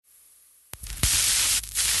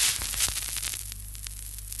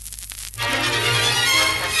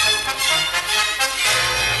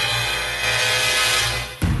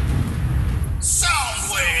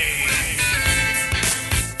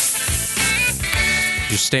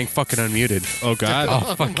You're staying fucking unmuted. Oh, God.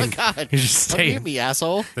 Oh, fucking God. You're just staying. Unmute me,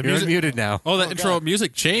 asshole. The You're music- unmuted now. Oh, that intro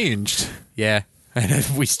music changed. Yeah.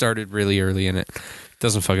 We started really early in it.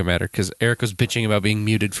 Doesn't fucking matter because Eric was bitching about being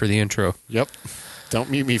muted for the intro. Yep. Don't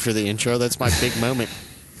mute me for the intro. That's my big moment.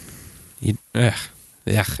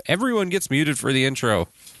 Everyone gets muted for the intro.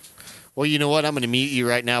 Well, you know what? I'm going to mute you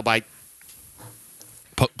right now by...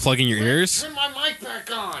 Plugging your ears? Turn my mic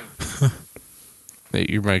back on.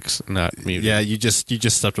 Your mic's not muted. Yeah, you just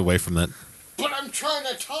stepped away from it. But I'm trying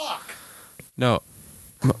to talk. No.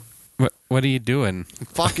 What are you doing? I'm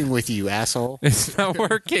fucking with you, asshole. It's not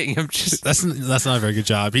working. I'm just... That's not a very good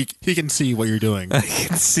job. He can see what you're doing. I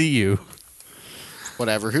can see you.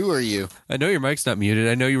 Whatever. Who are you? I know your mic's not muted.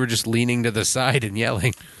 I know you were just leaning to the side and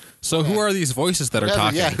yelling. So who are these voices that are Whatever.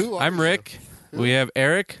 talking? Yeah, who are I'm you? Rick. We have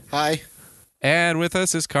Eric. Hi. And with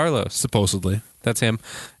us is Carlos. Supposedly. That's him.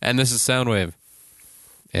 And this is Soundwave.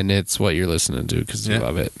 And it's what you're listening to because you Yeah.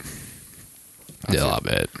 love it. You love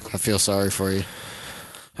it. I feel sorry for you.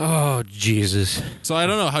 Oh, Jesus. So I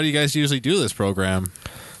don't know. How do you guys usually do this program?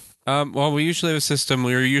 Well, we usually have a system.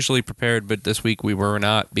 We were usually prepared, but this week we were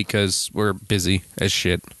not because we're busy as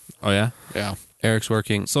shit. Oh, yeah? Yeah. Eric's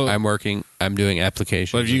working. So- I'm working. I'm doing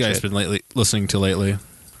applications. What have you and guys shit. been listening to lately?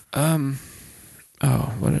 Oh,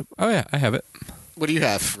 yeah, I have it. What do you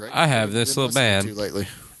have? Right? I have this Been little band. listening to lately.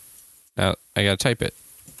 Now, I got to type it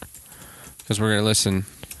because we're going to listen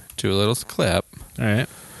to a little clip. All right.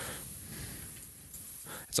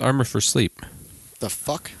 It's Armor for Sleep. The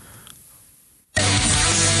fuck?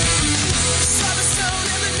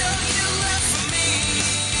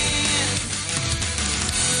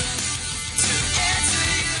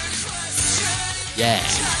 Yeah.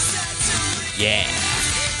 Yeah.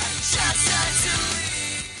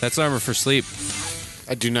 That's Armor for Sleep.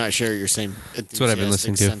 I do not share your same what I've been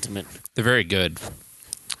listening to. sentiment. They're very good.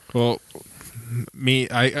 Well,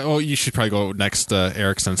 you should probably go next,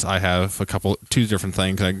 Eric, since I have two different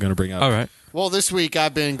things I'm going to bring up. All right. Well, this week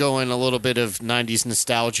I've been going a little bit of 90s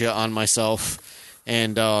nostalgia on myself,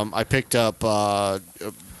 and I picked up the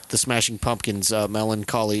Smashing Pumpkins'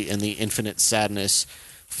 Melancholy and the Infinite Sadness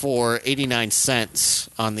for 89 cents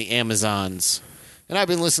on the Amazons. And I've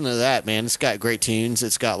been listening to that, man. It's got great tunes.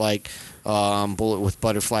 It's got, like, Bullet with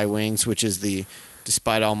Butterfly Wings, which is the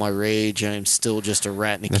Despite All My Rage, I'm Still Just a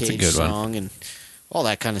Rat in a That's a Cage good one. song, and all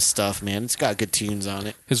that kind of stuff, man. It's got good tunes on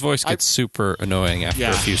it. His voice gets super annoying after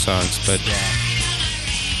Yeah. a few songs, but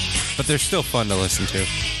they're still fun to listen to.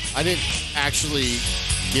 I didn't actually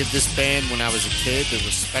give this band when I was a kid the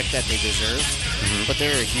respect that they deserved, but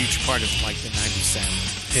they're a huge part of like the 90s sound.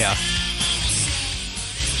 Yeah.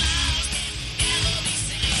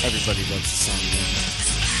 Everybody loves the song.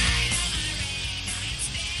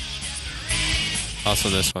 Also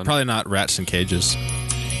this one. Probably not Rats in Cages.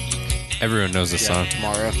 Everyone knows this song.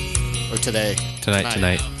 Tomorrow or today.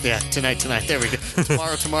 Tonight. Yeah, tonight. There we go.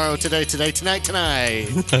 Tomorrow, today, tonight.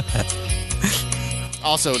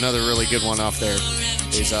 Also, another really good one off there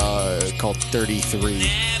is called 33.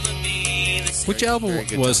 Which album very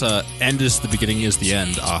good was End is the Beginning is the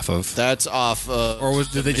End off of? That's off.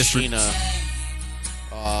 Did they just... Machina.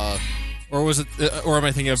 Or was it... or am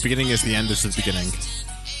I thinking of Beginning is the End is the Beginning?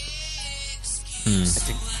 I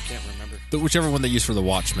can't remember. Whichever one they used for the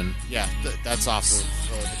Watchmen. Yeah, that's off of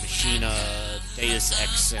the Machina, Deus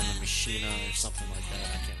Ex and the Machina or something like that.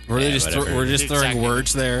 I can't remember. Were they just whatever. we're just throwing Exactly.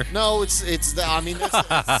 words there? No, it's it's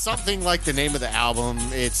something like the name of the album.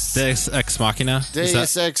 It's Deus Ex Machina? Is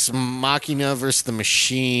Deus that Ex Machina versus the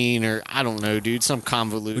Machine, or I don't know, dude. Some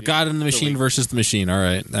convoluted. the God and the Machine versus the Machine. All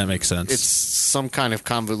right, that makes sense. It's some kind of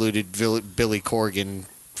convoluted Billy Corgan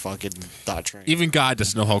fucking thought train. Even God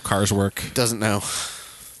doesn't know how cars work. Doesn't know.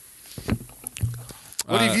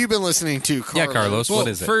 What have you been listening to, Carlos? Yeah, Carlos. Well, What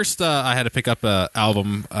is it? First, I had to pick up an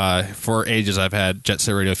album. For ages, I've had Jet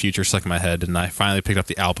Set Radio Future stuck in my head, and I finally picked up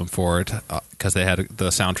the album for it because they had the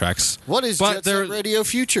soundtracks. What is But Jet there- Set Radio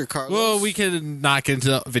Future, Carlos? Well, we can not get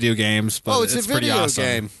into video games, but it's a pretty video awesome.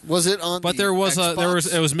 game. Was it on? But the there was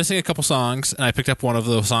Xbox? it was missing a couple songs, and I picked up one of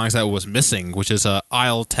those songs that was missing, which is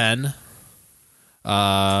Aisle 10.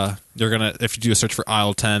 You're gonna, if you do a search for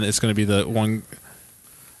Aisle 10, it's gonna be the one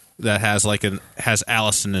that has has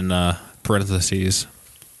Allison in parentheses.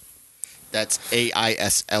 That's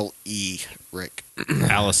AISLE, Rick.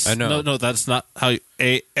 Alice. I know. No, that's not how you,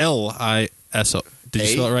 ALISO. Did you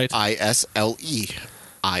spell it right? AISLE,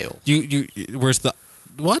 Isle. You where's the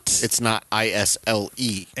what? It's not ISLE.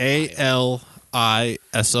 ALISO.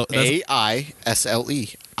 AISLE,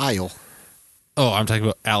 Isle. Oh, I'm talking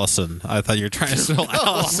about Allison. I thought you were trying to spell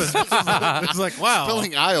Allison. It's like, wow.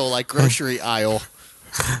 Spelling aisle like grocery aisle.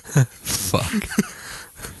 Fuck.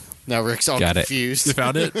 Now Rick's all Got it. confused. You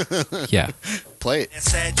found it? Yeah. Play it.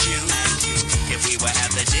 Said you, if we were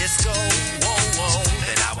at the disco, whoa, whoa,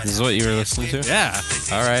 then I would This is what you were listening to? Yeah.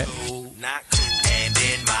 All right. cool, not cool. And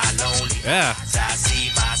in my lonely Yeah. eyes, I see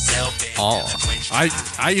myself in Oh.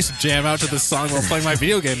 I used to jam out to this song while playing my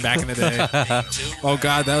video game back in the day. Oh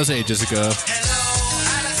God, that was ages ago.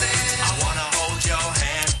 I wanna hold your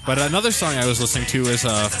hand. But another song I was listening to is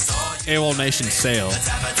AWOL Nation Sail.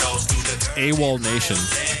 AWOL Nation.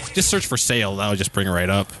 Just search for Sail. That would just bring it right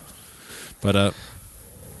up. But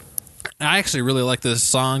I actually really like this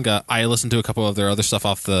song. I listened to a couple of their other stuff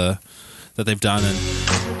that they've done, and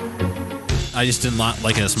I just did not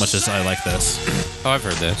like it as much as I like this. Oh, I've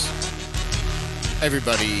heard this.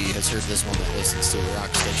 Everybody has heard this one that listens to the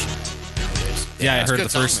rock station nowadays. Yeah, it's a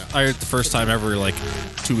good song, though. I heard the first time ever like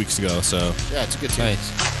 2 weeks ago. So Yeah, it's a good tune.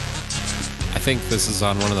 Nice. I think this is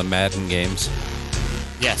on one of the Madden games.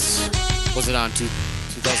 Yes. Was it on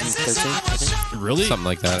 2013? I think. really, Something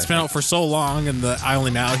like that. It's been out for so long, and I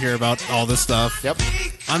only now hear about all this stuff. Yep.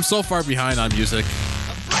 I'm so far behind on music.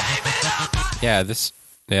 Yeah,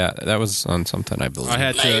 that was on something, I believe. I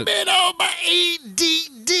had to. it on my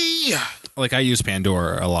ADD. Like I use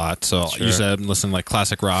Pandora a lot, so Sure. I use that and listen to like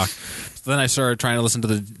classic rock. Then I started trying to listen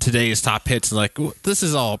to today's top hits, and like this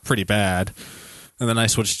is all pretty bad. And then I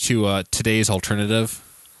switched to today's alternative.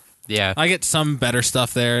 Yeah. I get some better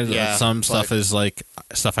stuff there. Yeah, Some stuff but- is like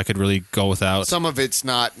stuff I could really go without. Some of it's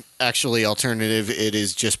not actually alternative. It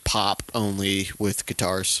is just pop only with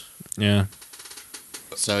guitars. Yeah,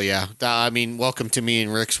 So yeah, I mean, welcome to me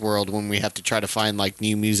and Rick's world when we have to try to find like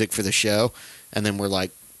new music for the show, and then we're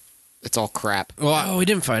like, it's all crap. Well, we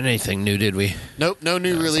didn't find anything new, did we? Nope, no new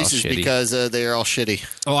it's all releases shitty. because they're all shitty.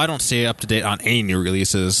 oh, I don't stay up to date on any new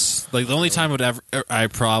releases. Like the only time I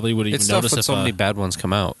probably would even It's tough notice when if so many bad ones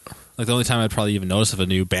come out. like the only time I'd probably even notice if a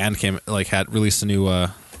new band had released a new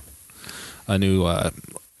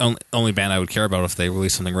only band I would care about if they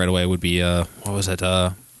released something right away would be what was it,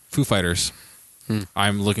 Foo Fighters.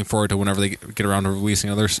 I'm looking forward to whenever they get around to releasing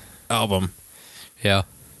another album. Yeah.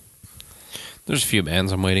 There's a few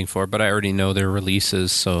bands I'm waiting for, but I already know their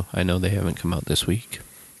releases, so I know they haven't come out this week.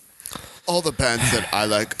 All the bands that I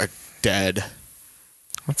like are dead.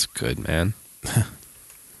 That's good, man.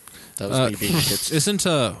 That was me being kids. Isn't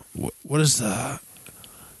what is the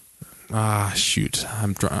shoot?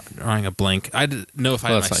 I'm drawing a blank. I didn't know if I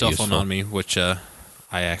Well, had my that's not cell phone useful. on me, which I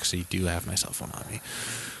actually do have my cell phone on me.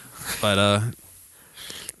 But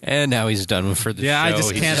And now he's done for the yeah, show. I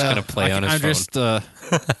just He's can't. just going to play on his I'm phone. just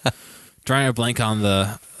drawing a blank on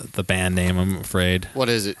the band name. I'm afraid, What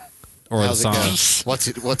is it? or How's the it go? song.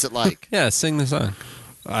 What's it like? Yeah, sing the song.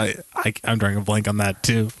 I'm drawing a blank on that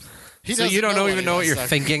too. He So doesn't you don't know even he know what wants you're to-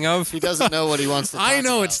 thinking of? He doesn't know what he wants to. I talk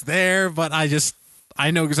know about. it's there, but I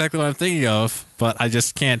know exactly what I'm thinking of, but I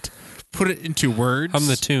just can't put it into words. Hum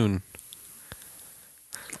the tune.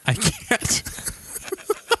 I can't.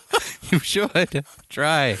 You should.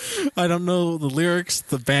 Try. I don't know the lyrics,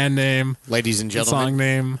 the band name, Ladies and the gentlemen, song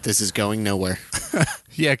name. this is going nowhere.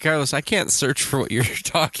 Yeah, Carlos, I can't search for what you're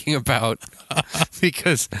talking about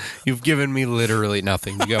because you've given me literally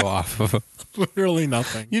nothing to go off of. Literally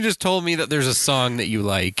nothing. You just told me that there's a song that you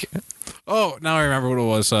like. Oh, now I remember what it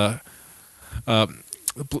was.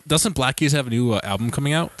 Doesn't Black Keys have a new album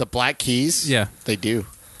coming out? The Black Keys. Yeah. they do.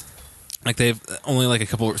 Like they've only like a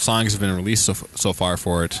couple of songs have been released so far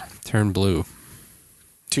for it. Turn Blue.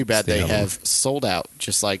 Too bad Stay they on. have sold out,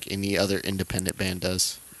 just like any other independent band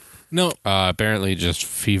does. No, Apparently just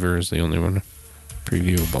Fever is the only one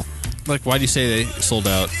previewable. like why do you say they sold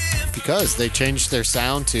out? Because they changed their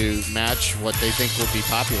sound to match what they think will be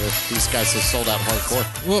popular. These guys have sold out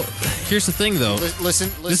hardcore. Well, here's the thing though. Listen.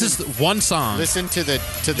 This is the one song. Listen to the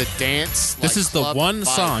dance. This like, is the club one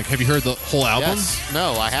vibe. song. Have you heard the whole album? Yes.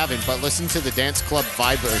 No, I haven't. But listen to the dance club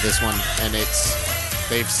vibe of this one, and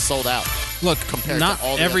they've sold out Look, compared not to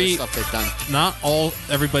all the every other stuff they've done.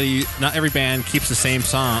 not every band keeps the same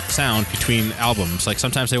sound between albums. Like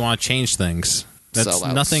sometimes they want to change things. That's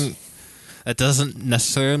Sellouts. nothing. That doesn't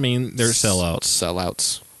necessarily mean they're sellouts.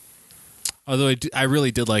 Sellouts. Although I really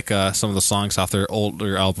did like some of the songs off their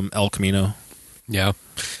older album El Camino. Yeah.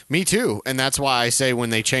 Me too, and that's why I say when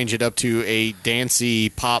they change it up to a dancey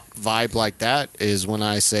pop vibe like that is when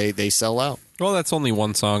I say they sell out. Well, that's only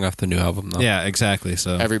one song off the new album, though. Yeah, exactly.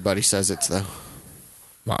 So Everybody says it's though.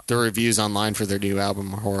 Wow. The reviews online for their new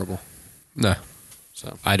album are horrible. No.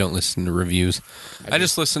 So I don't listen to reviews. I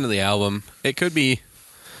just listen to the album. It could be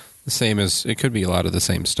the same as it could be a lot of the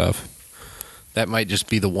same stuff. That might just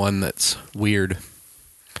be the one that's weird.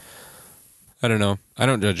 I don't know. I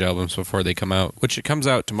don't judge albums before they come out, which it comes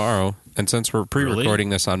out tomorrow, And since we're pre-recording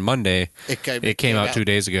this on Monday, it came out 2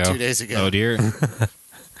 days ago. 2 days ago. Oh dear.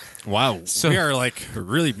 Wow. So- we are like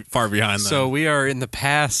really far behind them. So we are in the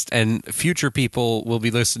past, and future people will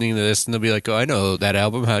be listening to this, and they'll be like, "Oh, I know that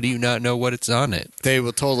album. How do you not know what it's on it?" They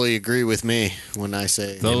will totally agree with me when I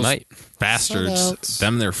say those might. bastards, Sellouts.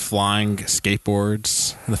 them, they're flying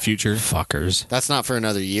skateboards in the future. Fuckers. that's not for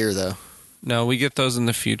another year though. No, we get those in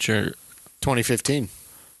the future. 2015.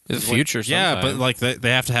 The future, Yeah, sometime. but like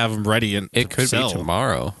they have to have them ready and it could sell. be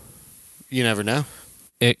tomorrow. You never know.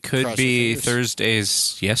 It could Cross your be fingers.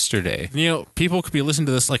 Thursday's yesterday. You know, people could be listening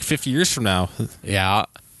to this like 50 years from now. Yeah,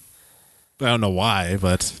 I don't know why,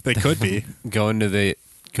 but they could be. going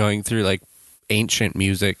through like ancient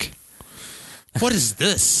music. What is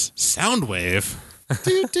this? Soundwave.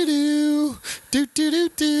 do do do do do do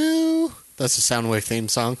do. That's the Soundwave theme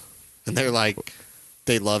song, and they're like,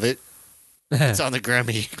 they love it. It's on the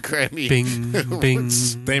Grammy. Bing,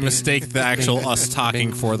 bing. They mistake the actual us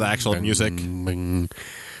talking for the actual music. Bing.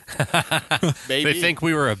 Maybe, They think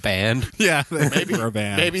we were a band. Yeah, maybe we're a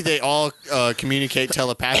band. maybe they all communicate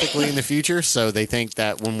telepathically in the future, so they think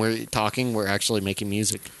that when we're talking, we're actually making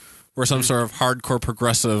music. We're some sort of hardcore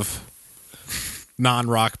progressive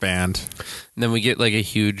non-rock band. And then we get like a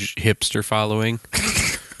huge hipster following.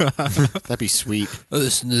 That'd be sweet.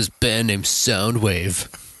 Listen to this band named Soundwave.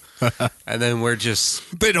 And then we're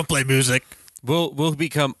just They don't play music. we'll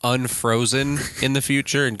become unfrozen in the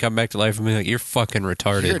future and come back to life and be like, "You're fucking You're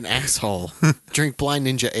retarded." an asshole. Drink Blind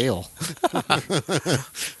Ninja Ale.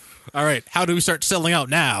 All right, how do we start selling out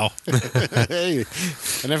now? Hey,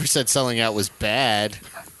 I never said selling out was bad.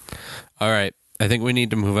 All right, I think we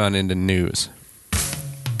need to move on into news.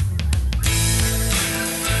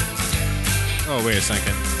 Oh, wait a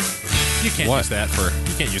second. You can't What?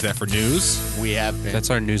 use that for news. We have been. That's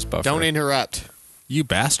our news buffer. Don't interrupt. You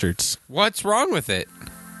bastards. What's wrong with it?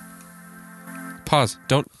 Pause.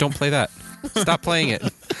 Don't play that. Stop playing it.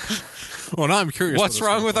 Well, now I'm curious. What's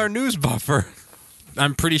wrong with our news buffer?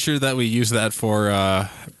 I'm pretty sure that we use that for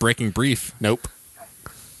Breaking Brief. Nope.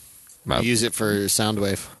 Use it for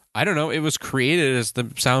Soundwave. I don't know. It was created as the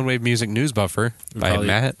Soundwave Music News Buffer by Probably-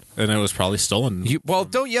 Matt. And it was probably stolen. Well,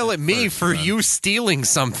 don't yell at me for you stealing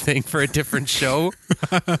something for a different show.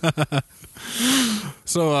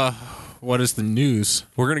 So, what is the news?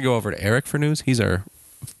 We're going to go over to Eric for news. He's our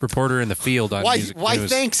reporter in the field on Why? music Why? news.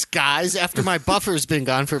 Thanks, guys. After my buffer's been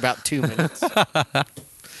gone for about 2 minutes.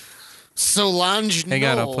 Solange. Hang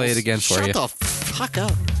on, I'll Knowles. play it again for Shut you. the fuck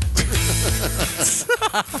up.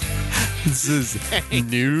 This is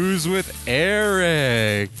News with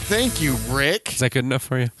Eric. Thank you, Rick. Is that good enough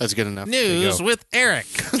for you? That's good enough. News go. with Eric.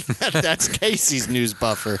 That's Casey's news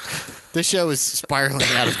buffer. This show is spiraling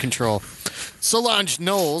out of control. Solange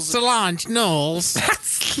Knowles. Solange Knowles.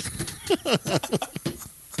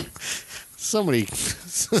 Somebody.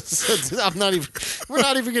 I'm not even. We're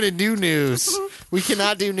not even going to do news. We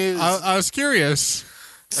cannot do news. I was curious.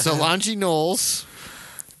 Solange Knowles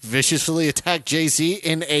viciously attacked Jay-Z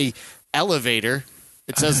in a elevator.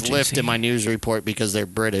 It says lift in my news report because they're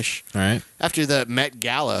British. All right. After the Met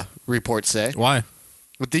Gala, reports say. Why?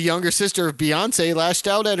 With the younger sister of Beyonce lashed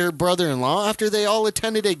out at her brother-in-law after they all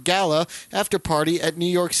attended a gala after party at New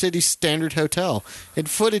York City's Standard Hotel. In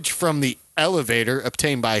footage from the elevator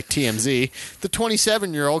obtained by TMZ, the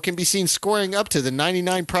 27-year-old can be seen scoring up to the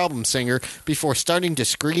 99 Problem singer before starting to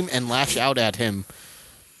scream and lash out at him.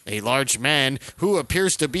 A large man who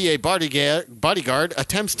appears to be a bodyguard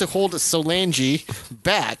attempts to hold Solange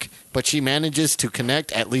back, but she manages to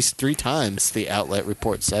connect at least 3 times, the outlet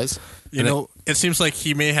report says. You know, it seems like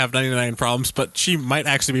he may have 99 problems, but she might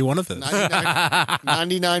actually be one of them.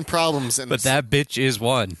 99 problems. And But that bitch is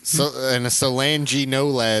one. and a Solange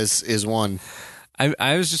Knowles is one.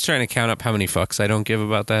 I was just trying to count up how many fucks I don't give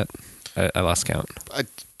about that. I lost count.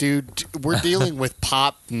 Dude, we're dealing with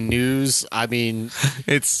pop news. I mean,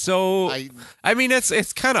 It's so. I mean,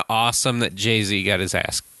 it's kind of awesome that Jay-Z got his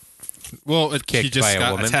ass. Well, he Kicked just by a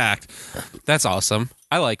got woman. attacked. That's awesome.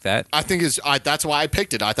 I like that. I think that's why I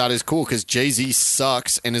picked it. I thought it was cool because Jay-Z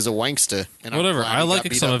sucks and is a wanksta. And I'm Whatever. glad I he like got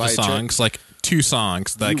beat some up of by his a chick. songs, like 2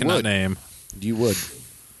 songs that I You cannot would. name You would.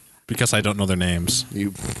 because I don't know their names.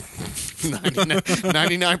 You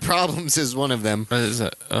 99 Problems is one of them. What is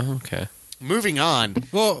it? Oh, okay. Moving on.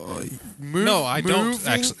 Well, no, I don't moving-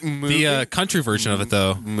 actually. moving- The country version of it,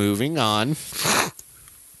 though. Moving on.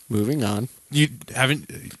 Moving on. You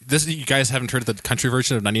guys haven't heard the country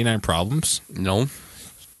version of 99 Problems? No.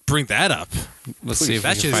 Bring that up. Let's Please, see if we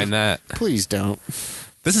that can shit's- find that. Please don't.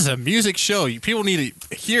 This is a music show. People need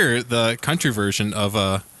to hear the country version of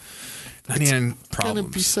 99 It's gonna be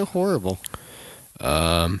Problems. so horrible.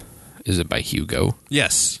 Is it by Hugo?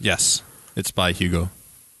 Yes. It's by Hugo.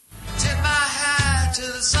 Tip my hat to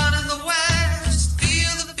the sun in the west.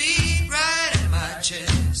 Feel the beat right in my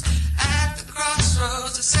chest. At the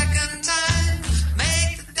crossroads a second time.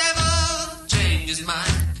 Make the devil change his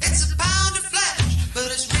mind. It's a pound of flesh, but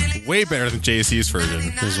it's really Way better than JC's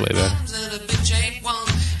version. This is way better.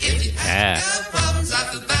 Yeah. Problems, I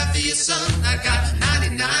feel bad for your son. I got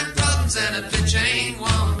 99 problems and a bitch ain't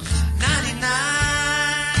one.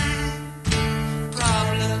 99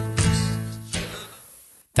 problems.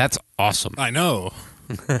 That's awesome. I know.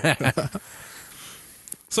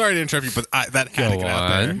 Sorry to interrupt you, but that had to Go get out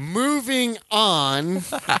there. on. Moving on.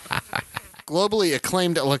 Globally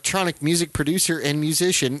acclaimed electronic music producer and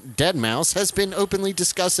musician Deadmau5 has been openly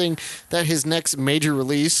discussing that his next major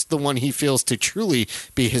release, the one he feels to truly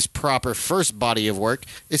be his proper first body of work,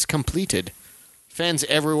 is completed. Fans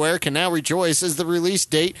everywhere can now rejoice as the release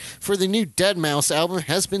date for the new Deadmau5 album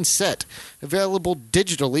has been set. Available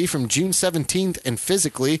digitally from June 17th and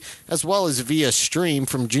physically, as well as via stream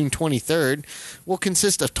from June 23rd, will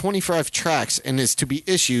consist of 25 tracks and is to be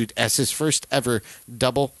issued as his first ever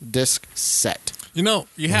double disc set. You know,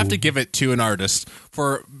 you have to give it to an artist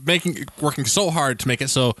for working so hard to make it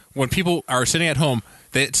so when people are sitting at home,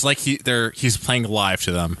 it's like he's playing live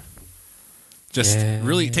to them. Just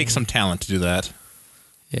really takes some talent to do that.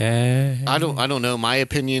 Yeah. I don't know. My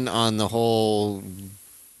opinion on the whole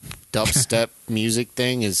dubstep music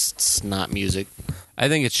thing is it's not music. I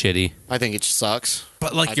think it's shitty. I think it sucks.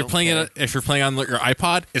 But like I you're don't playing care. it, if you're playing on your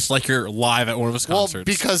iPod, it's like you're live at one of his Well, concerts.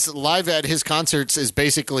 because live at his concerts is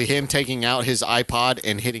basically him taking out his iPod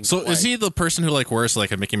and hitting so play. is he the person who like wears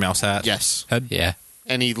like a Mickey Mouse hat? Yes. Head? Yeah.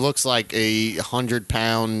 And he looks like a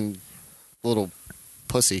 100-pound little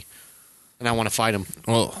pussy. And I want to fight him.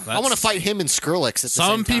 Well, I want to fight him and Skrillex at the same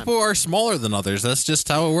Some time. people are smaller than others. That's just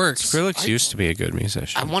how it works. Skrillex used to be a good I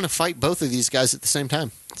musician. want to fight both of these guys at the same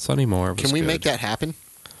time. Sonny Moore was Can we good. make that happen?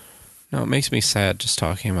 No, it makes me sad just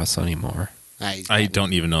talking about Sonny Moore. I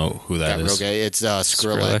don't even know who that got real is. gay. It's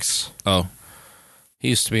Skrillex. Oh, He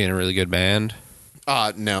used to be in a really good band.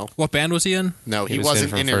 No. what band was he in? No, he He was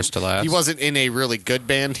wasn't in from first to last. He wasn't in a really good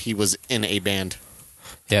band. He was in a band.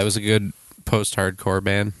 Yeah, it was a good post-hardcore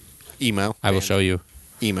band. Emo. I will band. show you.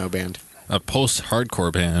 Emo band. A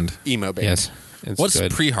post-hardcore band. Emo band. Yes. It's What's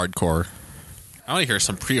good. pre-hardcore? I want to hear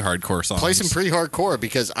some pre-hardcore songs. Play some pre-hardcore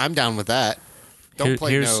because I'm down with that. Don't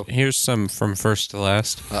play no. Here's some from first to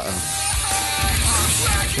last. Uh-oh.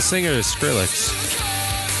 The singer is Skrillex.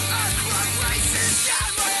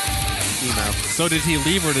 Emo. So did he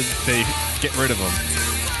leave or did they get rid of him?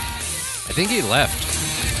 I think he left.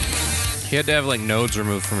 He had to have like nodes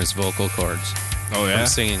removed from his vocal cords. Oh From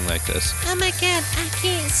singing like this. Oh my god, I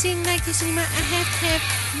can't sing like this anymore. I have to have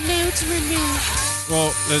notes removed.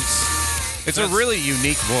 Well, It's a really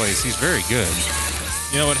unique voice. He's very good.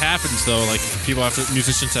 you know what happens though. Like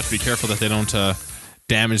musicians have to be careful that they don't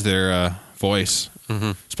damage their voice,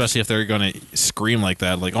 especially if they're going to scream like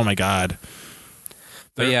that. Like, oh my god.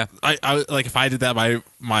 But yeah, I like if I did that,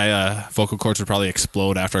 my vocal cords would probably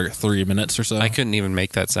explode after 3 minutes or so. I couldn't even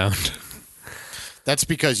make that sound. That's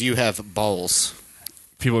because you have balls.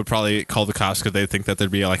 People would probably call the cops because they think that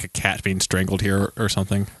there'd be like a cat being strangled here or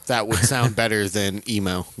something. That would sound better than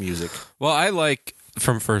emo music. Well, I like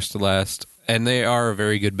From First to Last, and they are a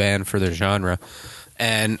very good band for their genre.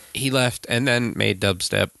 And he left and then made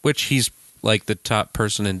dubstep, which he's like the top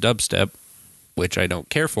person in dubstep, which I don't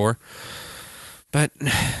care for. But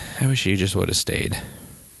I wish he just would have stayed.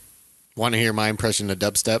 Want to hear my impression of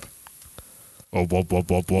dubstep? But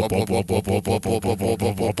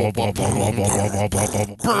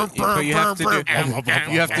you have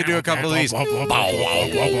to do a couple of these.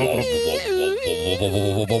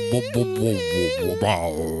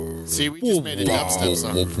 See, we just made a dubstep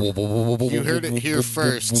song. You heard it here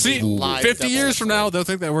first. See, Live 50 years dubstep from now, they'll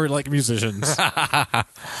think that we're like musicians.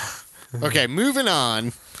 Okay, moving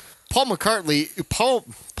on. Paul McCartney.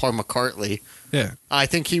 Yeah. I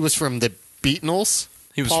think he was from the Beatles.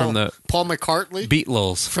 He was from the Paul McCartney.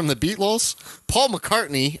 Beatles. From the Beatles. Paul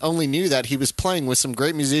McCartney only knew that he was playing with some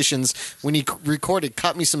great musicians when he recorded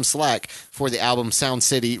Cut Me Some Slack for the album Sound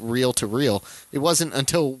City Reel to Reel. It wasn't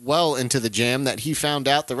until well into the jam that he found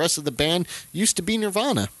out the rest of the band used to be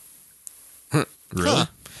Nirvana. Really? Huh.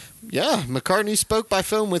 Yeah, McCartney spoke by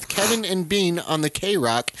phone with Kevin and Bean on the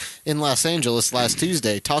K-Rock in Los Angeles last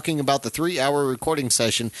Tuesday, talking about the 3-hour recording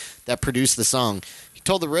session that produced the song. He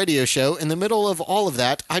told the radio show, in the middle of all of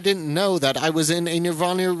that, I didn't know that I was in a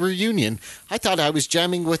Nirvana reunion. I thought I was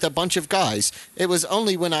jamming with a bunch of guys. It was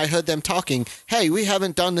only when I heard them talking, hey, we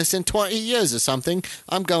haven't done this in 20 years or something.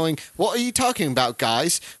 I'm going, what are you talking about,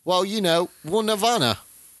 guys? Well, Nirvana.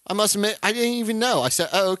 I must admit, I didn't even know. I said,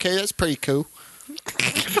 "Oh, okay, that's pretty cool."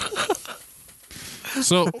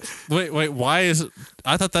 So wait, why is it?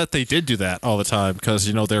 I thought that they did do that all the time because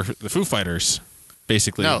they're the Foo Fighters,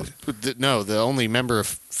 basically. No, the only member of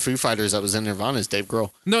Foo Fighters that was in Nirvana is Dave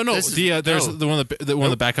Grohl. No. There's The one of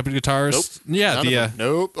the backup guitars. Nope. Yeah, None of them.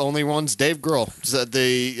 Nope. Only one's Dave Grohl. So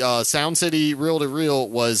the Sound City Reel to Reel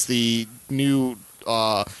was the new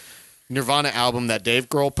Nirvana album that Dave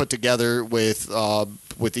Grohl put together with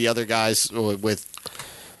the other guys with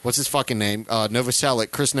what's his fucking name? Novoselic,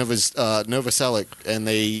 Chris Novoselic, and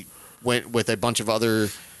they went with a bunch of other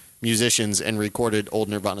musicians and recorded old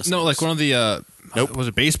Nirvana songs. No, like one of the Nope. was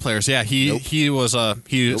it bass players? Yeah, he was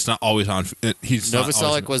he's not always on. He's not always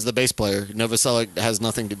Novoselic was the bass player. Novoselic has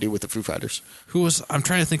nothing to do with the Foo Fighters. Who was? I'm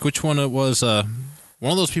trying to think which one it was.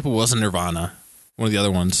 One of those people was in Nirvana. One of the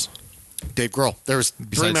other ones. Dave Grohl. There was three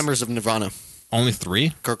Besides- members of Nirvana. Only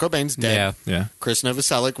 3. Kurt Cobain's dead. Yeah. Yeah. Chris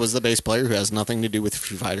Novoselic was the bass player who has nothing to do with the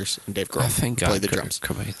Foo Fighters, and Dave Grohl I think played the Kurt drums.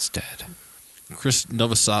 Cobain's dead. Chris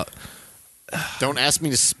Novoselic. Don't ask me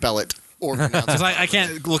to spell it or pronounce it. Because I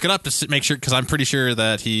can't look it up to make sure. Because I'm pretty sure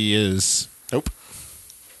that he is. Nope.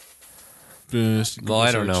 Well,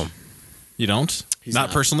 I don't know. You don't? He's Not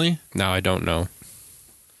not. personally. No, I don't know.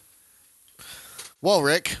 Well,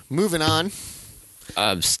 Rick, moving on.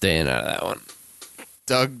 I'm staying out of that one.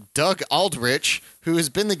 Doug Aldrich, who has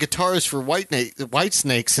been the guitarist for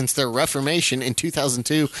Whitesnake since their reformation in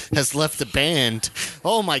 2002, has left the band.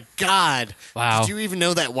 Oh my God! Wow. Did you even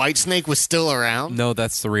know that Whitesnake was still around? No,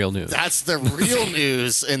 that's the real news. That's the real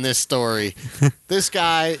news in this story. This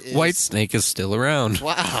guy, is, Whitesnake is still around.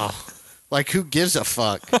 Wow. Like, who gives a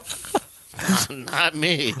fuck? Not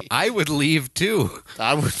me. I would leave too.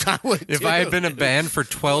 I would. If too. I had been a band for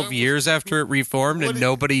 12 years after it reformed and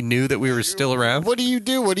nobody knew that we were still around. What do you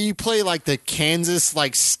do? What do you play? Like the Kansas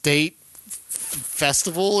state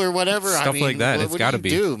festival or whatever? Stuff like that. It's gotta what be.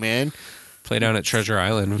 do you do, man? Play down at Treasure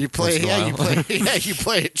Island. You play, once in a yeah, while. you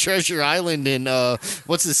play at Treasure Island in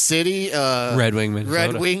what's the city? Red Wing,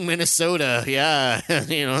 Minnesota. Red Wing, Minnesota. Yeah,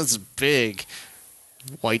 it's big.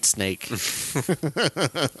 Whitesnake.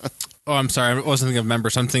 Oh, I'm sorry. I wasn't thinking of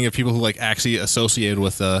members. I'm thinking of people who actually associated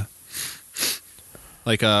with for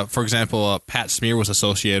example, Pat Smear was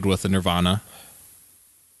associated with the Nirvana.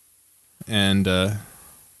 And let's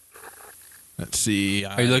see.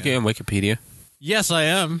 Are you looking at Wikipedia? Yes, I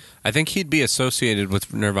am. I think he'd be associated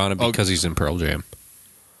with Nirvana because he's in Pearl Jam.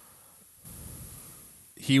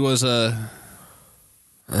 He was a.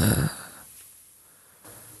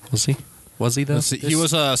 Was he? Was he though? Let's see, he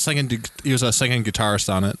was a second. He was a second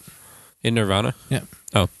guitarist on it. In Nirvana? Yeah.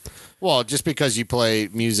 Oh. Well, just because you play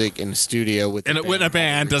music in a studio with In a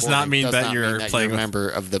band does not mean that you're playing a with- member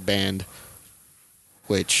of the band,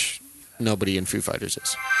 which nobody in Foo Fighters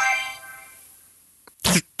is.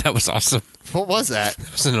 That was awesome. What was that? There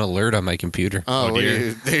was an alert on my computer. Oh,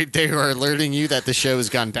 dear. they were alerting you that the show has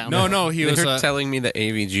gone down. No, he They was. were telling me that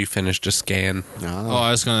AVG finished a scan. Oh, I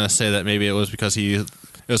was going to say that maybe it was because it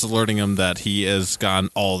was alerting him that he has gotten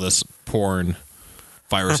all this porn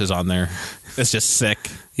viruses on there. It's just sick.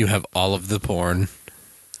 You have all of the porn.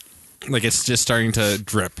 It's just starting to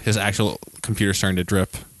drip. His actual computer's starting to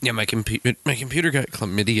drip. Yeah, my computer got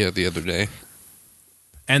chlamydia the other day.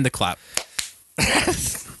 And the clap.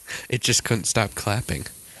 It just couldn't stop clapping.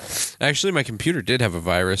 Actually, my computer did have a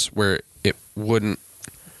virus where it wouldn't.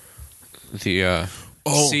 The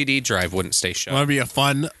CD drive wouldn't stay shut. Want to be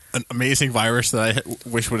an amazing virus that I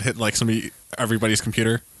wish would hit everybody's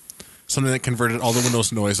computer? Something that converted all the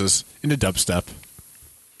Windows noises into dubstep.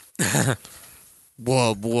 Wub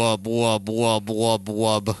wub wub wub wub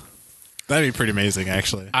wub. That'd be pretty amazing,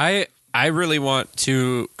 actually. I really want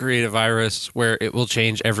to create a virus where it will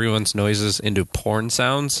change everyone's noises into porn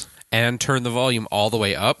sounds and turn the volume all the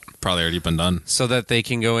way up Probably already been done. so that they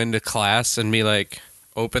can go into class and be like,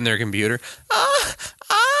 open their computer.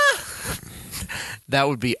 That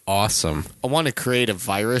would be awesome. I want to create a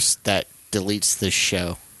virus that deletes this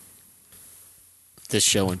show. This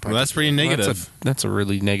show in Well, particular. that's pretty negative. That's a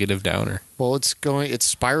really negative downer. Well, it's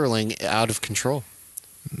spiraling out of control.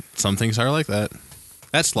 Some things are like that.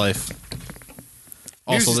 That's life.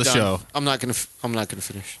 News Also, is the done. show. I'm not gonna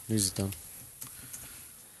finish. News is done.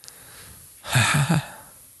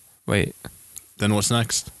 Wait, Then what's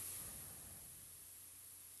next?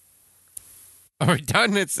 are we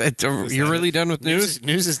done? You're really done with news?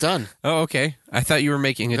 News is done. Oh, okay. I thought you were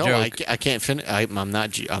making a No, joke. I can't finish. I'm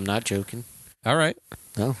not joking. All right.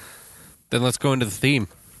 No. Then let's go into the theme.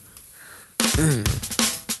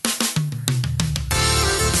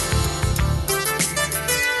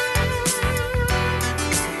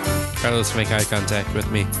 Carlos, make eye contact with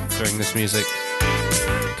me during this music.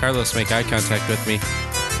 Carlos, make eye contact with me.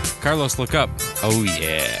 Carlos, look up. Oh,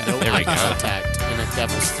 yeah. No There eye we go. contact in a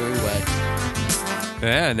devil's three-way.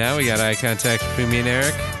 Yeah, now we got eye contact between me and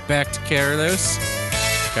Eric. Back to Carlos.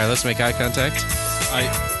 Carlos, make eye contact.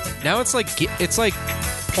 Now it's like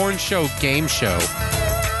porn show, game show.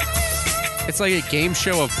 It's like a game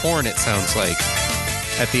show of porn, it sounds like,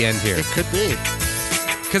 at the end here. It could be.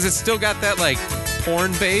 Because it's still got that, like,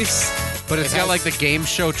 porn bass, but it's It got, has- like, the game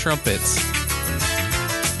show trumpets.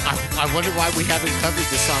 I wonder why we haven't covered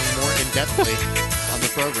this song more in-depthly on the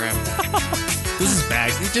program. This is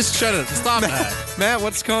bad. You just shut it. Stop that. Matt,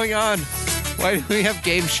 what's going on? Why do we have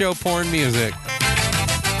game show porn music?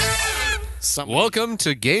 Welcome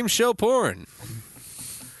to Game Show Porn,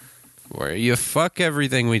 where you fuck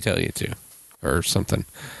everything we tell you to, or something.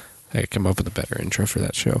 I could come up with a better intro for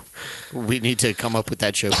that show. We need to come up with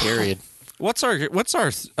that show, period. What's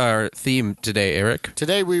our theme today, Eric?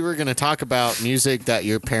 Today we were going to talk about music that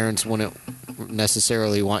your parents wouldn't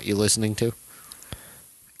necessarily want you listening to.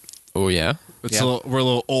 Oh yeah, Yeah. We're a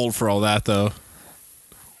little old for all that, though.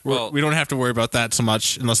 Well- We don't have to worry about that so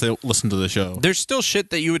much unless they listen to the show. there's still shit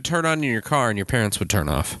that you would turn on in your car and your parents would turn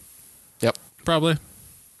off. Yep. Probably.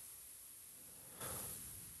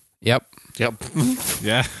 Yep. Yep.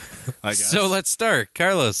 Yeah. I guess. So let's start,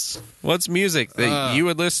 Carlos. What's music that you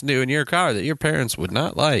would listen to in your car that your parents would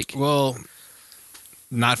not like? Well,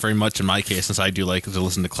 not very much in my case, since I do like to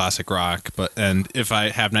listen to classic rock. And if I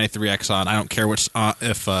have 93X on, I don't care which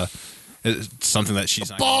if it's something that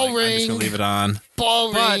she's not Ball gonna like, I'm just gonna ring. leave it on.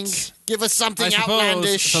 Ball But ring. Give us something I suppose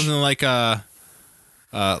outlandish. something like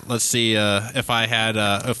let's see, if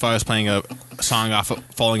I was playing a song off of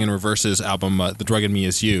Falling in Reverse's album, The Drug in Me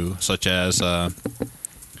Is You, such as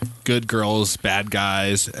Good Girls, Bad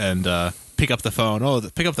Guys, and Pick Up the Phone. Oh,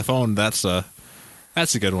 Pick Up the Phone, that's a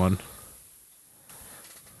good one.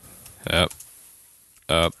 Up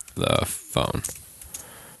the phone.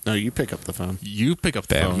 No, you pick up the phone. You pick up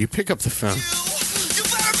the Damn. phone. You pick up the phone. You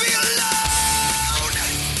better be alone.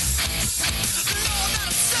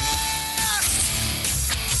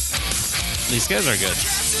 These guys are good.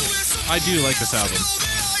 I do like this album.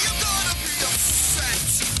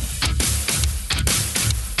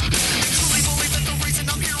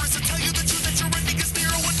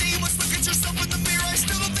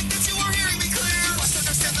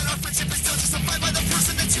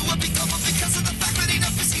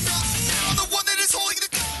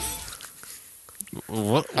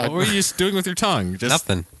 What were you just doing with your tongue? Just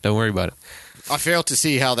Nothing. Don't worry about it. I fail to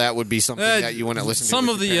see how that would be something that you wouldn't listen to. Some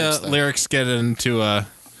with of your the parents, though. lyrics get into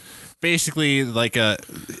basically like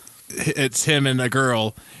it's him and a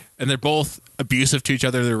girl, and they're both abusive to each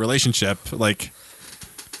other in their relationship. Like,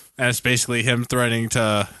 and it's basically him threatening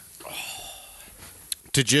to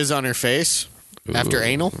jizz on her face after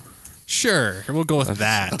anal. sure, we'll go with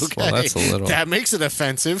that. Okay. Well, that's a little- That makes it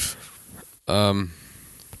offensive. Oh,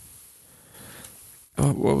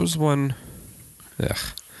 what was one? Ugh.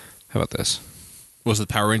 How about this? Was the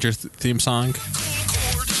Power Ranger theme song?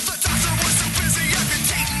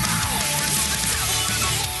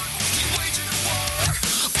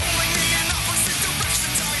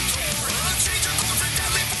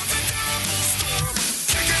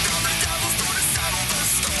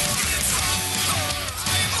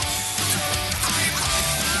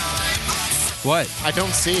 What? I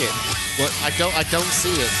don't see it. What? I don't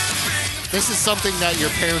see it. This is something that your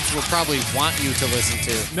parents will probably want you to listen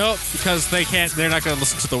to. Nope, because they can't. They're not going to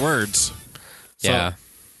listen to the words. So- Yeah.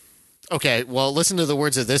 Okay, well, listen to the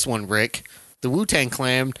words of this one, Rick. The Wu-Tang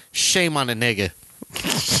Clan, shame on a nigga.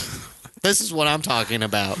 This is what I'm talking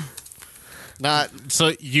about. Not,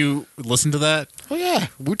 So you listen to that? oh yeah,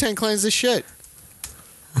 Wu-Tang Clan's the shit.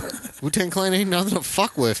 Wu-Tang Clan ain't nothing to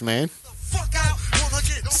fuck with, man.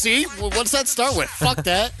 See? Well, what's that start with? Fuck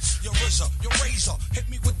that.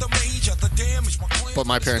 But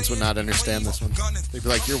my parents would not understand this one. They'd be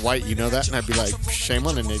like, you're white, you know that? And I'd be like, shame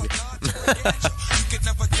on a nigga.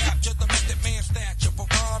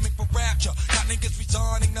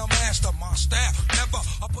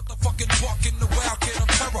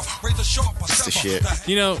 It's the shit.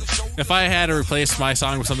 You know, if I had to replace my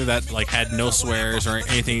song with something that like had no swears or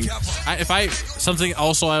anything, something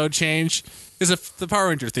also I would change is if the Power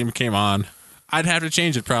Ranger theme came on, I'd have to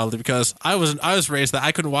change it probably because I was raised that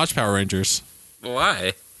I couldn't watch Power Rangers.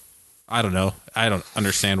 Why? I don't know. I don't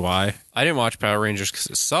understand why. I didn't watch Power Rangers because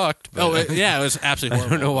it sucked. But Oh, yeah, it was absolutely I don't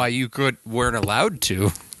horrible. know why you weren't allowed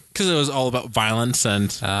to. Because it was all about violence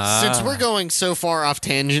and Since we're going so far off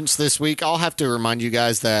tangents this week, I'll have to remind you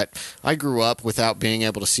guys that I grew up without being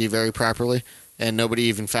able to see very properly, and nobody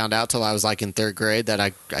even found out till I was like in third grade that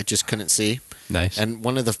I just couldn't see. Nice. And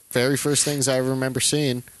one of the very first things I remember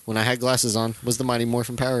seeing when I had glasses on was the Mighty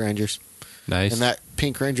Morphin Power Rangers. Nice. And that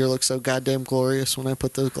Pink Ranger looked so goddamn glorious when I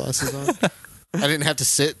put those glasses on. I didn't have to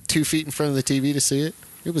sit 2 feet in front of the TV to see it.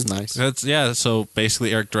 It was nice. So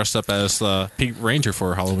basically Eric dressed up as the Pink Ranger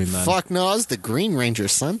for Halloween then. Fuck no, I was the Green Ranger,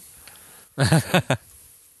 son. But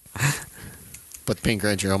the Pink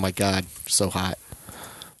Ranger, oh my god, so hot.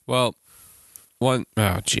 Well, one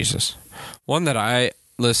that I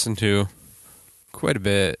listen to quite a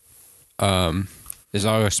bit is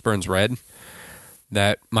August Burns Red,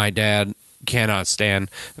 that my dad cannot stand.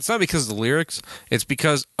 It's not because of the lyrics, it's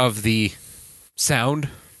because of the sound,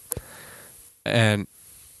 and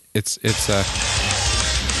it's this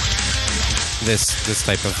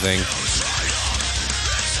type of thing.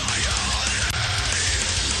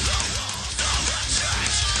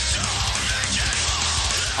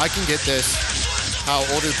 I can get this. How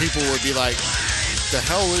older people would be like, the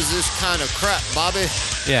hell is this kind of crap, Bobby?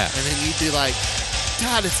 Yeah. And then you'd be like,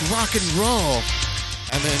 Dad, it's rock and roll.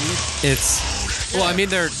 And then I mean,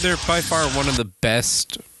 they're by far one of the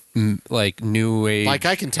best, like, new age. like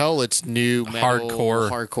I can tell it's new metal,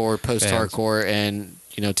 hardcore, post-hardcore, and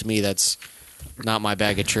to me that's not my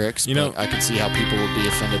bag of tricks. But I can see how people would be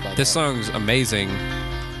offended by this that. song's amazing,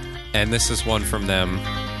 and this is one from them.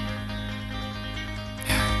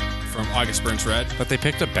 From August Burns Red. But they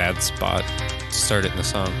picked a bad spot to start it in the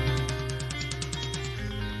song.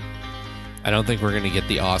 I don't think we're going to get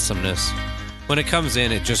the awesomeness. When it comes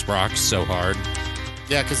in, it just rocks so hard.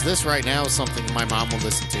 Yeah, because this right now is something my mom will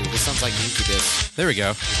listen to. This sounds like Incubus. There we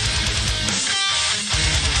go.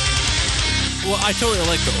 Well, I totally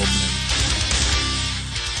like the opening.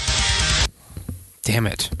 Damn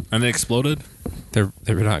it. And it exploded? They're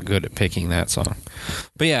not good at picking that song.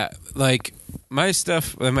 But yeah, like, my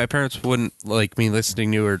stuff that my parents wouldn't like me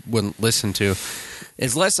listening to or wouldn't listen to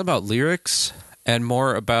is less about lyrics and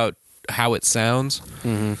more about how it sounds.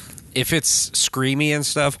 Mm-hmm. If it's screamy and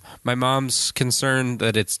stuff, my mom's concerned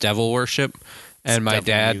that it's devil worship, and my devil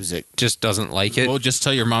dad music. just doesn't like it. Well, just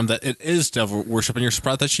tell your mom that it is devil worship, and you're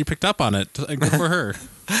surprised that she picked up on it. Good for her.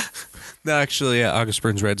 No, actually, yeah, August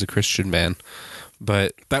Burns Red's a Christian band,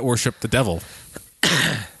 but That worship the devil.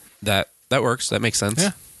 that works. That makes sense.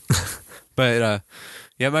 Yeah. But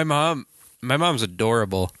yeah, my mom's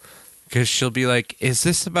adorable because she'll be like, "Is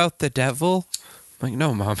this about the devil?" I'm like,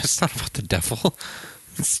 "No, Mom, it's not about the devil.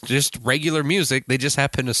 It's just regular music. They just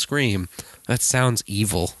happen to scream. That sounds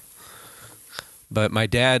evil." But my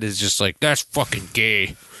dad is just like, "That's fucking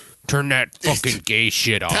gay. Turn that fucking gay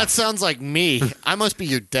shit off." That sounds like me. I must be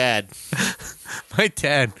your dad. My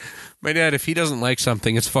dad, if he doesn't like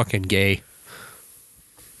something, it's fucking gay.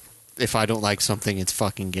 If I don't like something, it's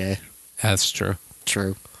fucking gay. That's true.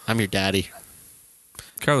 True. I'm your daddy.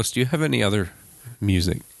 Carlos, do you have any other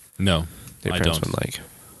music No, that your I parents don't. would like?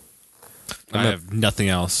 I have nothing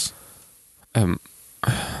else. I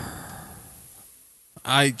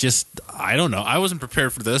don't know. I wasn't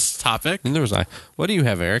prepared for this topic. Neither was I. What do you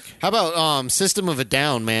have, Eric? How about System of a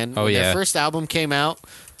Down, man? Oh, when yeah. their first album came out,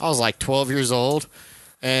 I was like 12 years old.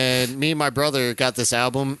 And me and my brother got this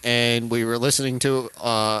album, and we were listening to it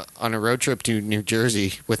on a road trip to New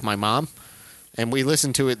Jersey with my mom. And we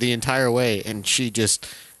listened to it the entire way, and she just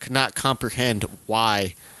could not comprehend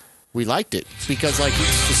why we liked it. Because, like,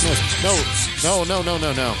 it's just no. Oh,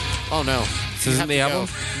 no. This isn't the album?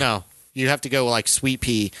 No. You have to go like Sweet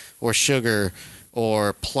Pea or Sugar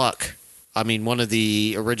or Pluck. I mean, one of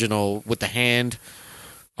the original with the hand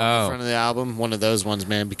on the front of the album. One of those ones,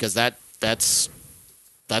 man, because that's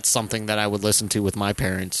something that I would listen to with my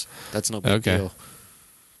parents. That's no big Okay. deal.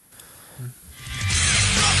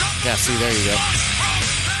 Yeah, see, there you go.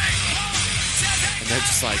 And they're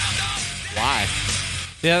just like, why?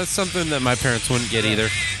 Yeah, that's something that my parents wouldn't get either.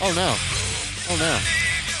 Oh, no.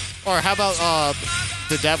 Or how about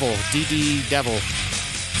The Devil, DD Devil?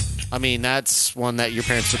 I mean, that's one that your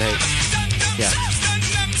parents would hate. Yeah.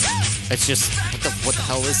 It's just, what the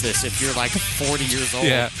hell is this? If you're like 40 years old,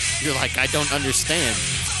 Yeah. you're like, I don't understand.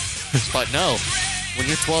 But no, when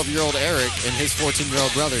you're 12-year-old Eric and his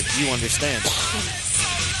 14-year-old brother, you understand.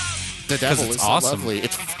 The Devil it's is so awesome. lovely.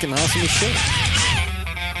 It's fucking awesome as shit.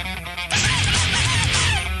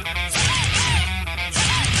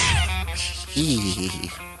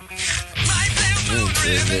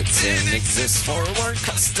 Infinite exists for our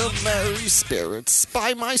customary spirits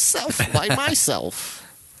by myself.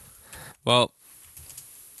 Well,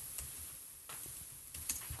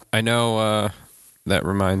 I know that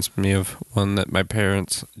reminds me of one that my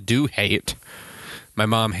parents do hate. My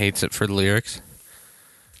mom hates it for the lyrics.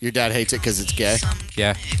 Your dad hates it because it's gay.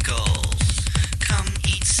 Yeah. Come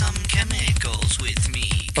eat some chemicals with me.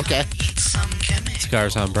 Okay. Eat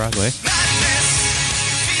Scars on Broadway.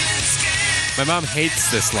 My mom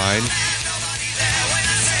hates this line.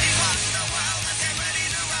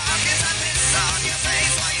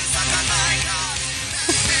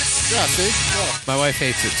 Yeah, see? Yeah. My wife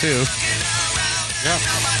hates it too, Yeah.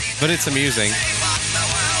 but it's amusing.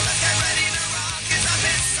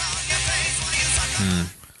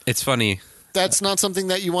 It's funny. That's not something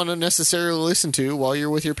that you want to necessarily listen to while you're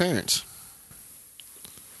with your parents.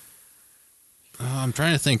 I'm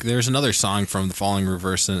trying to think. There's another song from the Falling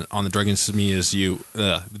Reverse on The Drug in Me Is You.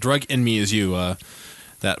 The Drug in Me Is You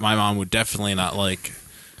that my mom would definitely not like.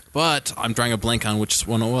 But I'm drawing a blank on which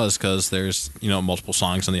one it was because there's multiple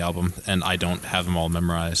songs on the album and I don't have them all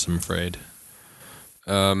memorized. I'm afraid.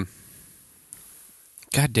 God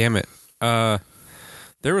damn it.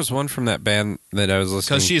 There was one from that band that I was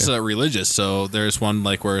listening to. Because she's religious, so there's one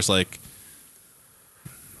where it's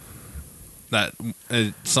that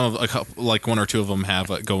some of a couple, one or two of them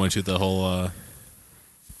have go into the whole.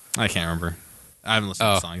 I can't remember. I haven't listened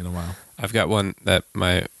to the song in a while. I've got one that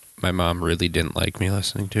my mom really didn't like me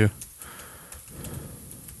listening to.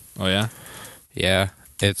 Oh yeah, Yeah,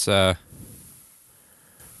 it's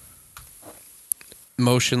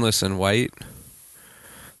Motionless in White.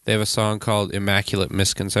 They have a song called Immaculate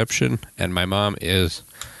Misconception, and my mom is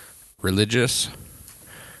religious,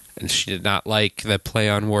 and she did not like the play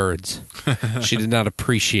on words. She did not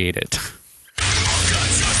appreciate it.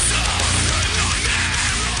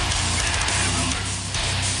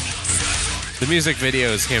 The music video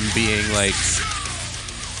is him being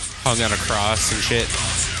hung on a cross and shit,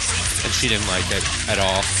 and she didn't like it at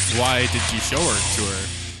all. why did you show her to her?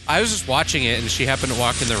 I was just watching it, and she happened to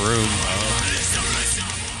walk in the room.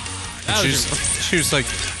 And she was like,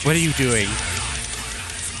 "What are you doing?"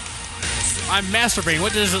 I'm masturbating.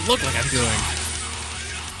 What does it look like I'm doing?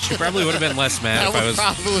 She probably would have been less mad That if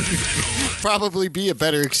I would was. probably be a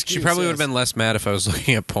better excuse. She probably would have yes. been less mad if I was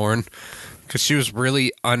looking at porn, because she was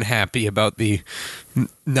really unhappy about the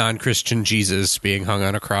non-Christian Jesus being hung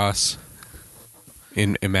on a cross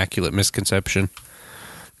in Immaculate Misconception.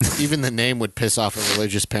 Even the name would piss off a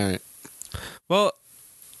religious parent. Well,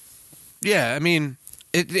 yeah, I mean,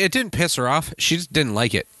 it didn't piss her off. She just didn't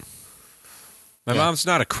like it. My Yeah. mom's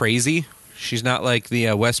not a crazy. She's not like the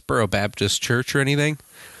Westboro Baptist Church or anything,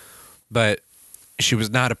 but she was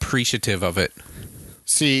not appreciative of it.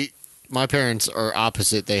 See, my parents are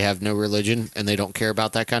opposite. They have no religion, and they don't care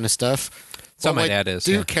about that kind of stuff. So What my I dad is.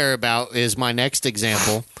 do Yeah. care about is my next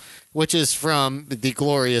example, which is from the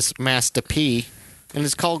glorious Master P, and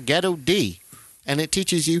it's called Ghetto D, and it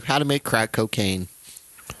teaches you how to make crack cocaine.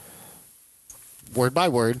 Word by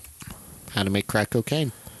word, how to make crack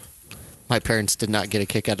cocaine. My parents did not get a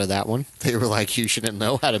kick out of that one. They were like, "You shouldn't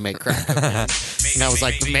know how to make crack cocaine." And I was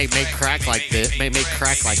like, "Make crack like this. Make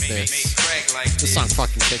crack like this." This song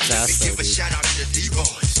fucking kicks ass, though, dude. Shout out to the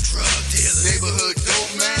D-boys, drug dealers, neighborhood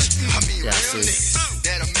dope man. I mean, Yeah, real see. niggas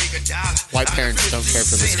that'll make a dollar. White parents don't care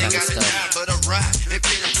for this They kind of got a stuff. job, but a ride, they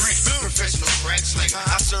pay the rent. Professional crack slinger.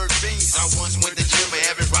 I serve beans. I once went to jail for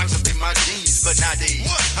having rocks up in my jeans, but nowadays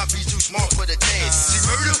I be too smart for the task. See,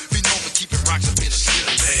 murder be known for keeping rocks up in a slip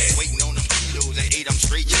bag. Waiting on them kilos at 8, I'm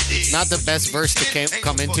straight. You dig? Not the best verse to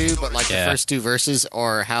come into, but like Yeah. the first two verses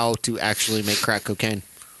are how to actually make crack cocaine.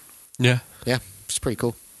 Yeah. Yeah, it's pretty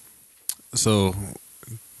cool. So,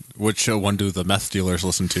 which one do the meth dealers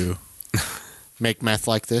listen to? Make meth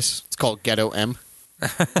like this. It's called Ghetto M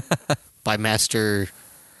by Master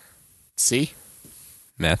C.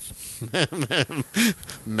 Meth.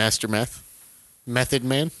 Master Meth. Method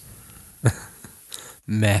Man.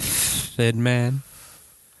 Method Man.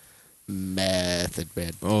 Method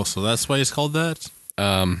Man. Oh, so that's why he's called that?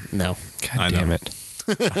 No. God I damn know. it.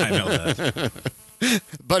 I know that.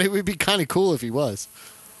 But it would be kind of cool if he was.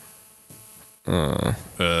 Uh,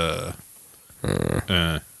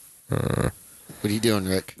 What are you doing,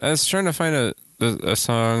 Rick? I was trying to find a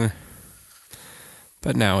song,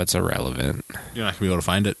 but now it's irrelevant. you're not going to be able to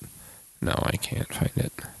find it No, I can't find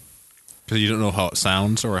it. because you don't know how it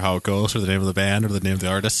sounds or how it goes or the name of the band or the name of the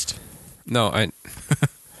artist. No, I.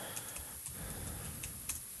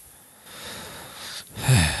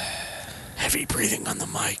 Heavy breathing on the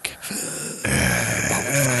mic.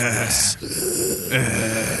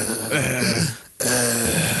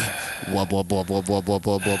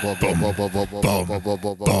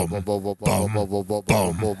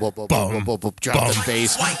 Drop the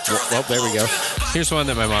bass. Well, there we go. Here's one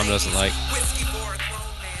that my mom doesn't like. Whiskey for a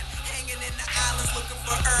grown man, hanging in the islands looking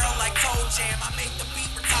for Earl like Toe Jam. I make the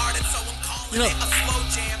beat retarded, so I'm calling it a slow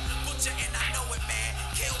jam. Butcher and I know it, man.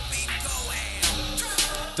 Kill beat, go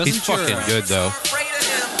ham. He's fucking good though. Afraid of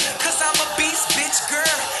him, 'cause I'm a beast, bitch,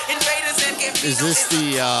 girl. Invaders Is this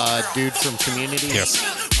the dude from Community? Yes.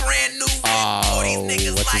 Oh,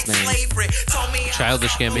 what's his name?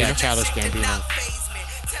 Childish Gambino. Yeah, Childish Gambino.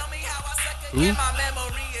 Who?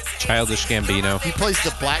 Childish Gambino. He plays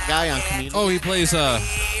the black guy on Community. Oh, he plays.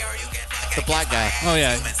 The black guy. Oh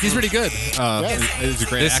yeah, he's pretty good. He's a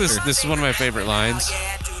great This actor. is one of my favorite lines.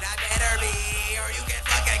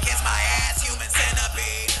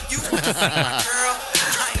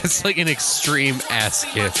 It's like an extreme ass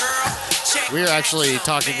kiss. We were actually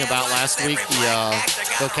talking about last week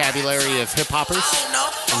the vocabulary of hip hoppers.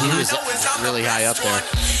 And he was really high up there.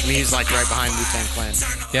 I mean, he's like right behind Wu-Tang Clan.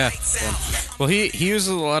 Yeah. Well, he uses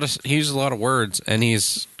a lot of words, and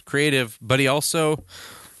he's creative, but he also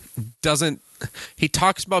doesn't. He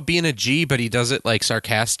talks about being a G, but he does it like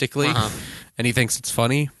sarcastically, and he thinks it's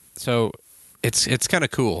funny. So it's kind of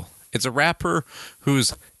cool. It's a rapper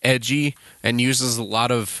who's edgy and uses a lot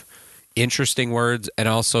of interesting words and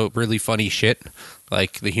also really funny shit,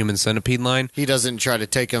 like the Human Centipede line. He doesn't try to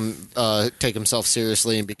take himself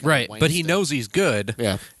seriously and become Right, a but he wankster. knows he's good.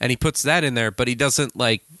 Yeah. And he puts that in there, but he doesn't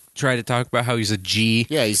like try to talk about how he's a G.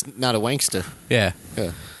 Yeah, he's not a wankster. Yeah.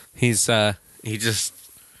 Yeah. He's he just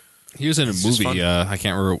He was in a It's just movie. I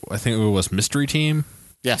can't remember. I think it was Mystery Team.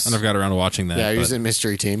 Yes. I never got around to watching that. Yeah, he was but- in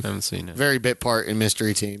Mystery Team. I haven't seen it. Very bit part in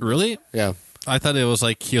Mystery Team. Really? Yeah. I thought it was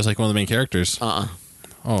like he was like one of the main characters. Oh,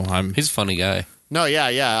 He's a funny guy. No,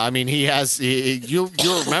 yeah. I mean, you'll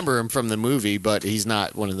remember him from the movie, but he's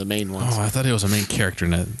not one of the main ones. I thought he was a main character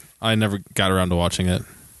in it. I never got around to watching it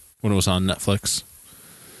when it was on Netflix.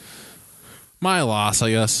 My loss,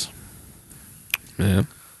 I guess. Yeah.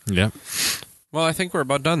 Yeah. Well, I think we're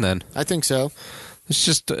about done then. I think so. It's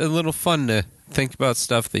just a little fun to think about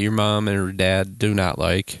stuff that your mom and your dad do not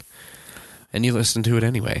like, and you listen to it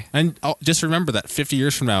anyway. And just remember that 50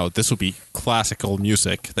 years from now, this will be classical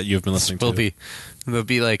music that you've been listening to. We'll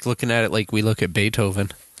be like looking at it like we look at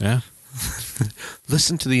Beethoven. Yeah.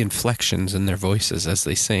 Listen to the inflections in their voices as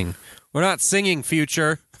they sing. We're not singing,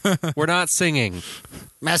 future. We're not singing.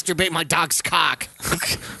 Masturbate my dog's cock.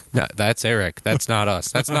 No, that's Eric. That's not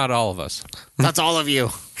us. That's not all of us. That's all of you.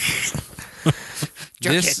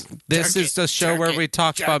 This is the show where we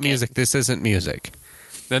talk jerk about it. music. This isn't music.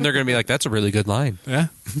 Then they're going to be like, that's a really good line Yeah.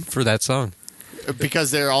 for that song. Because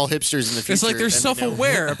they're all hipsters in the future. It's like they're and they know-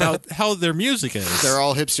 self-aware about how their music is. They're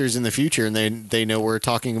all hipsters in the future, and they know we're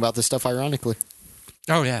talking about this stuff ironically.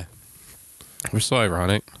 Oh, yeah. We're so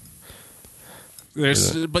ironic.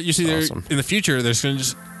 But you see, Awesome. in the future, there's going to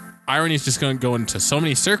just irony is just going to go into so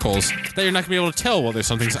many circles that you're not going to be able to tell whether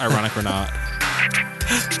something's ironic or not.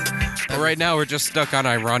 But right now, we're just stuck on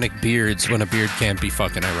ironic beards when a beard can't be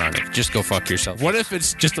fucking ironic. Just go fuck yourself. What if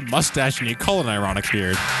it's just a mustache and you call it an ironic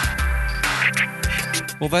beard?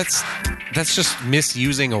 Well, that's just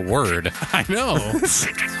misusing a word. I know.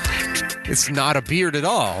 It's not a beard at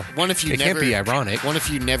all. What if you It never can't be ironic. What if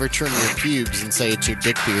you never trim your pubes and say it's your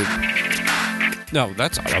dick beard? No,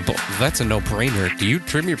 that's a no-brainer. Do you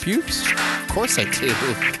trim your pubes? Of course I do.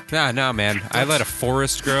 Nah, man. I let a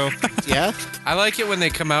forest grow. Yeah. I like it when they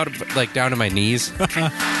come out like down to my knees.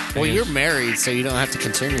 Well, you're married, so you don't have to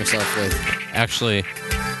concern yourself with. Actually,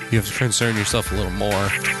 you have to concern yourself a little more.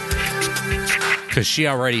 Because she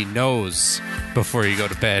already knows before you go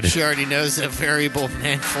to bed. She already knows a variable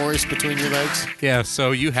man force between your legs. Yeah,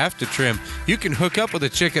 so you have to trim. You can hook up with a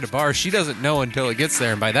chick at a bar. She doesn't know until it gets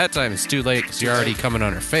there, and by that time, it's too late because you're already coming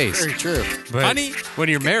on her face. Very true. But Honey, when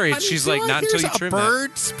you're married, Honey, she's do like, I not until hear you trim a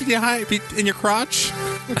that. bird in your crotch.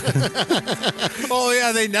 Oh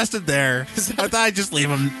yeah, they nested there. I thought I'd just leave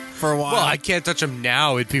them for a while. Well, I can't touch them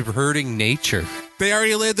now. It'd be hurting nature. They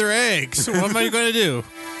already laid their eggs. What am I going to do?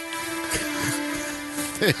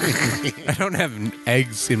 I don't have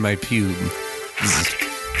eggs in my pube.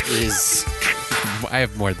 I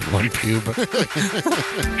have more than one pube.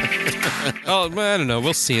 Oh, I don't know.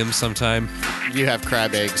 We'll see them sometime. You have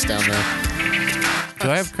crab eggs down there. Do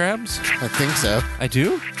I have crabs? I think so. I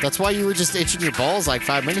do? That's why you were just itching your balls like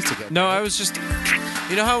 5 minutes ago. No, I was just...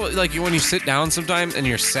 You know how, like, when you sit down sometimes and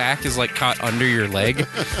your sack is, like, caught under your leg?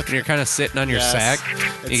 And you're kind of sitting on your Yes.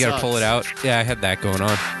 sack? It You gotta pull it out. sucks. Yeah, I had that going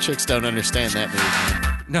on. Chicks don't understand that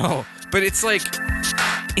move. No, but it's like...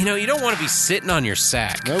 You know, you don't want to be sitting on your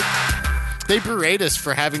sack. Nope. They berate us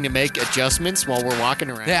for having to make adjustments while we're walking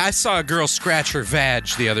around. Yeah, I saw a girl scratch her vag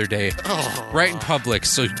the other day. Right in public.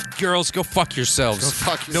 So, girls, go fuck yourselves. Go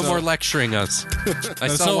fuck No yourself. more lecturing us. I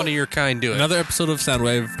saw So, one of your kind do it. Another episode of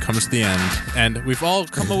Soundwave comes to the end, and we've all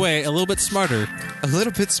come away a little bit smarter, A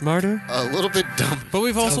little bit smarter. A little bit dumb. but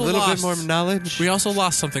we've also A little lost, bit more knowledge. We also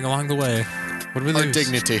lost something along the way. What did we Our lose?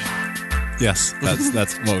 dignity. Yes,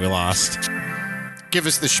 that's what we lost. Give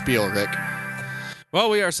us the spiel, Rick. Well,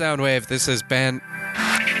 we are Soundwave. This is band.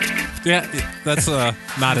 Yeah, that's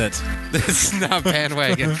not it. This is not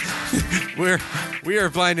Bandwagon. we are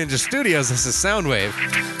Blind Ninja Studios. This is Soundwave.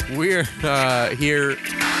 We're here,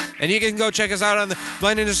 and you can go check us out on the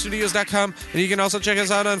blindninjastudios.com, and you can also check us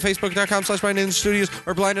out on facebook.com/blindninjastudios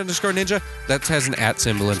or blind_ninja. That has an @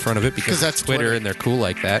 symbol in front of it because that's Twitter, Twitter. and they're cool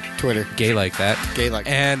like that. Twitter. Gay like that. Gay like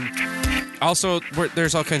that. And also,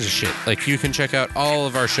 there's all kinds of shit. Like, you can check out all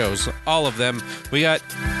of our shows. All of them. We got...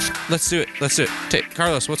 Let's do it.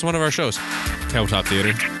 Carlos, what's one of our shows? Tabletop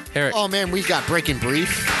Theater. Eric. Oh, man, we got Breaking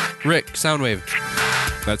Brief. Rick. Soundwave.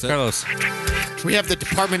 That's it. Carlos. We have the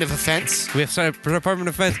Department of Offense. We have Department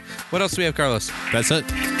of Defense. What else do we have, Carlos? That's it.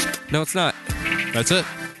 No, it's not. That's it.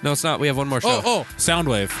 No, it's not. We have one more show.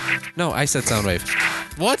 Soundwave. No, I said Soundwave.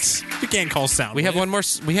 What? You can't call Soundwave. We have one more.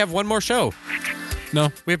 We have one more show. No.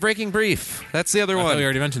 We have Breaking Brief. That's the other I one. thought we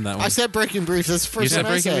already mentioned that one. I said Breaking Brief. That's the You first said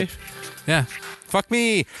one I Breaking said. Brief. Yeah. Fuck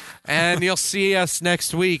me. And you'll see us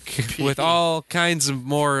next week with all kinds of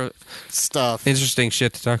more Stuff. interesting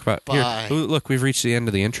shit to talk about. Bye. Here, look, we've reached the end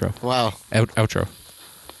of the intro. Wow. Outro.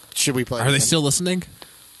 Should we play Are they again? still listening?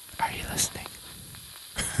 Are you listening?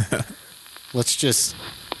 Let's just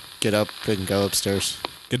get up and go upstairs.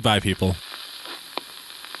 Goodbye, people.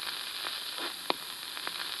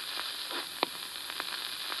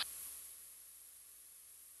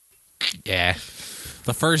 Yeah.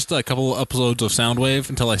 The first couple episodes of Soundwave,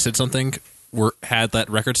 until I said something, had that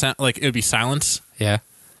record sound. Like, it would be silence, Yeah.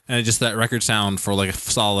 and just that record sound for like a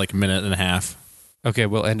solid minute and a half. Okay,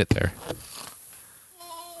 we'll end it there.